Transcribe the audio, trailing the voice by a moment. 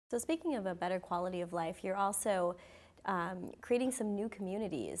So speaking of a better quality of life, you're also creating some new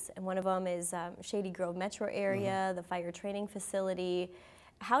communities, and one of them is Shady Grove metro area, the fire training facility.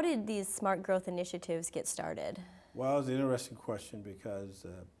 How did these smart growth initiatives get started? Well, it's an interesting question because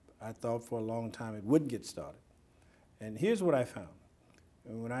I thought for a long time it wouldn't get started. And here's what I found.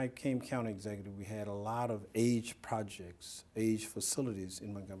 When I became county executive, we had a lot of age projects, age facilities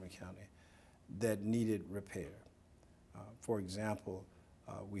in Montgomery County that needed repair. For example,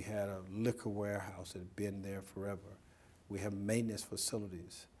 we had a liquor warehouse that had been there forever. We have maintenance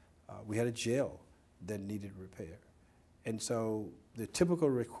facilities. We had a jail that needed repair. And so the typical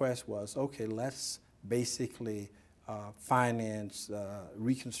request was, okay, let's basically finance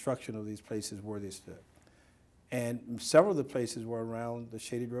reconstruction of these places where they stood. And several of the places were around the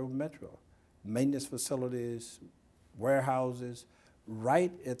Shady Grove Metro. Maintenance facilities, warehouses,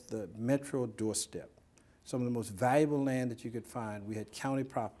 right at the Metro doorstep. Some of the most valuable land that you could find. We had county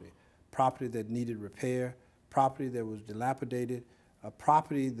property, property that needed repair, property that was dilapidated, a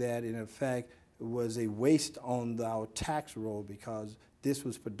property that in effect was a waste on our tax roll because this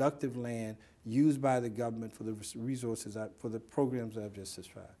was productive land used by the government for the resources, for the programs that I've just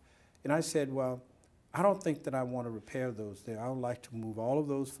described. And I said, well, I don't think that I want to repair those there. I would like to move all of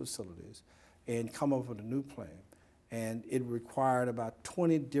those facilities and come up with a new plan. And it required about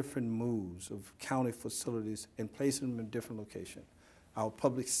 20 different moves of county facilities and placing them in different locations. Our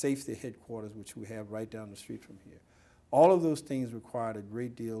public safety headquarters, which we have right down the street from here. All of those things required a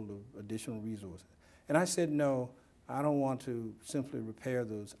great deal of additional resources. And I said, no, I don't want to simply repair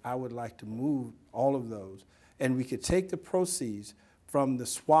those. I would like to move all of those. And we could take the proceeds from the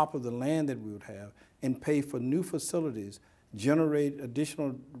swap of the land that we would have and pay for new facilities, generate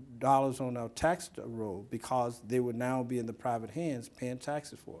additional dollars on our tax roll because they would now be in the private hands paying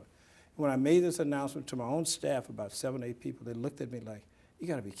taxes for it. When I made this announcement to my own staff, about 7 or 8 people, they looked at me like, you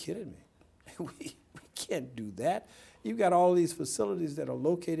gotta be kidding me. we can't do that. You've got all these facilities that are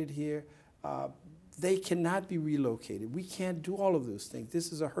located here. They cannot be relocated. We can't do all of those things.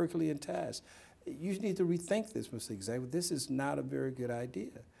 This is a Herculean task. You need to rethink this, Mr. Executive. This is not a very good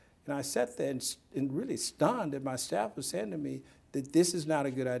idea. And I sat there and really stunned that my staff was saying to me that this is not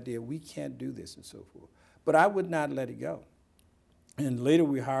a good idea. We can't do this and so forth. But I would not let it go. And later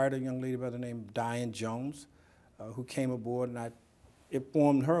we hired a young lady by the name of Diane Jones who came aboard, and I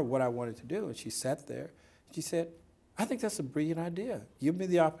informed her what I wanted to do. And she sat there. And she said, I think that's a brilliant idea. Give me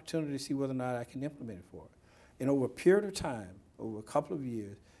the opportunity to see whether or not I can implement it for her. And over a period of time, over a couple of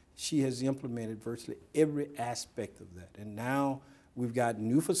years, she has implemented virtually every aspect of that. And now we've got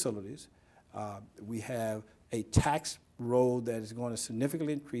new facilities. We have a tax roll that is going to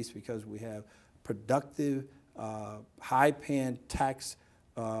significantly increase because we have productive, high-paying tax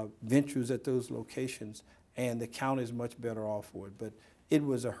ventures at those locations, and the county is much better off for it. But it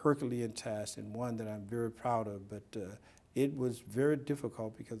was a Herculean task and one that I'm very proud of, but it was very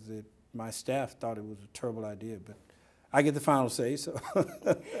difficult because my staff thought it was a terrible idea, but I get the final say, so,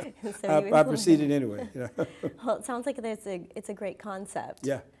 I proceeded anyway. You know? Well, it sounds like it's a great concept.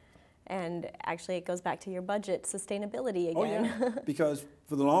 Yeah. And actually it goes back to your budget sustainability again. Oh yeah, because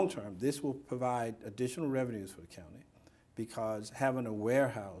for the long term, this will provide additional revenues for the county because having a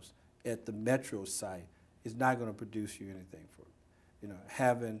warehouse at the metro site is not going to produce you anything for it. You know,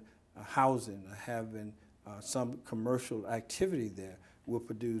 having housing, having some commercial activity there will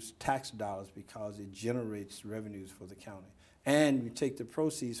produce tax dollars because it generates revenues for the county. And you take the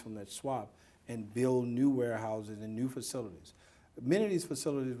proceeds from that swap and build new warehouses and new facilities. Many of these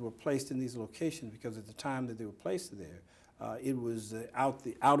facilities were placed in these locations because at the time that they were placed there, it was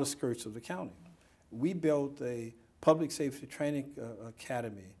the outer skirts of the county. We built a public safety training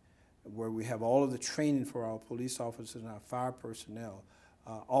academy where we have all of the training for our police officers and our fire personnel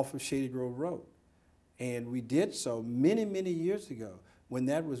off of Shady Grove Road. And we did so many, many years ago when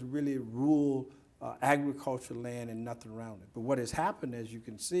that was really rural agricultural land and nothing around it. But what has happened, as you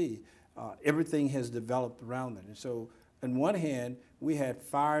can see, everything has developed around it. And so on one hand, we had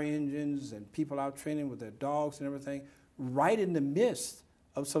fire engines and people out training with their dogs and everything right in the midst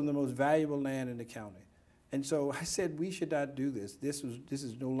of some of the most valuable land in the county. And so I said, we should not do this. This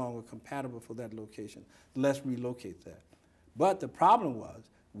is no longer compatible for that location. Let's relocate that. But the problem was,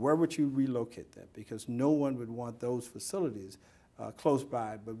 where would you relocate that? Because no one would want those facilities close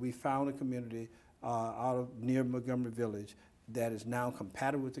by. But we found a community near Montgomery Village that is now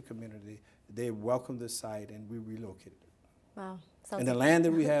compatible with the community. They welcomed the site, and we relocated it. Wow. And the land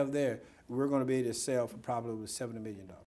that we have there, we're going to be able to sell for probably over $70 million.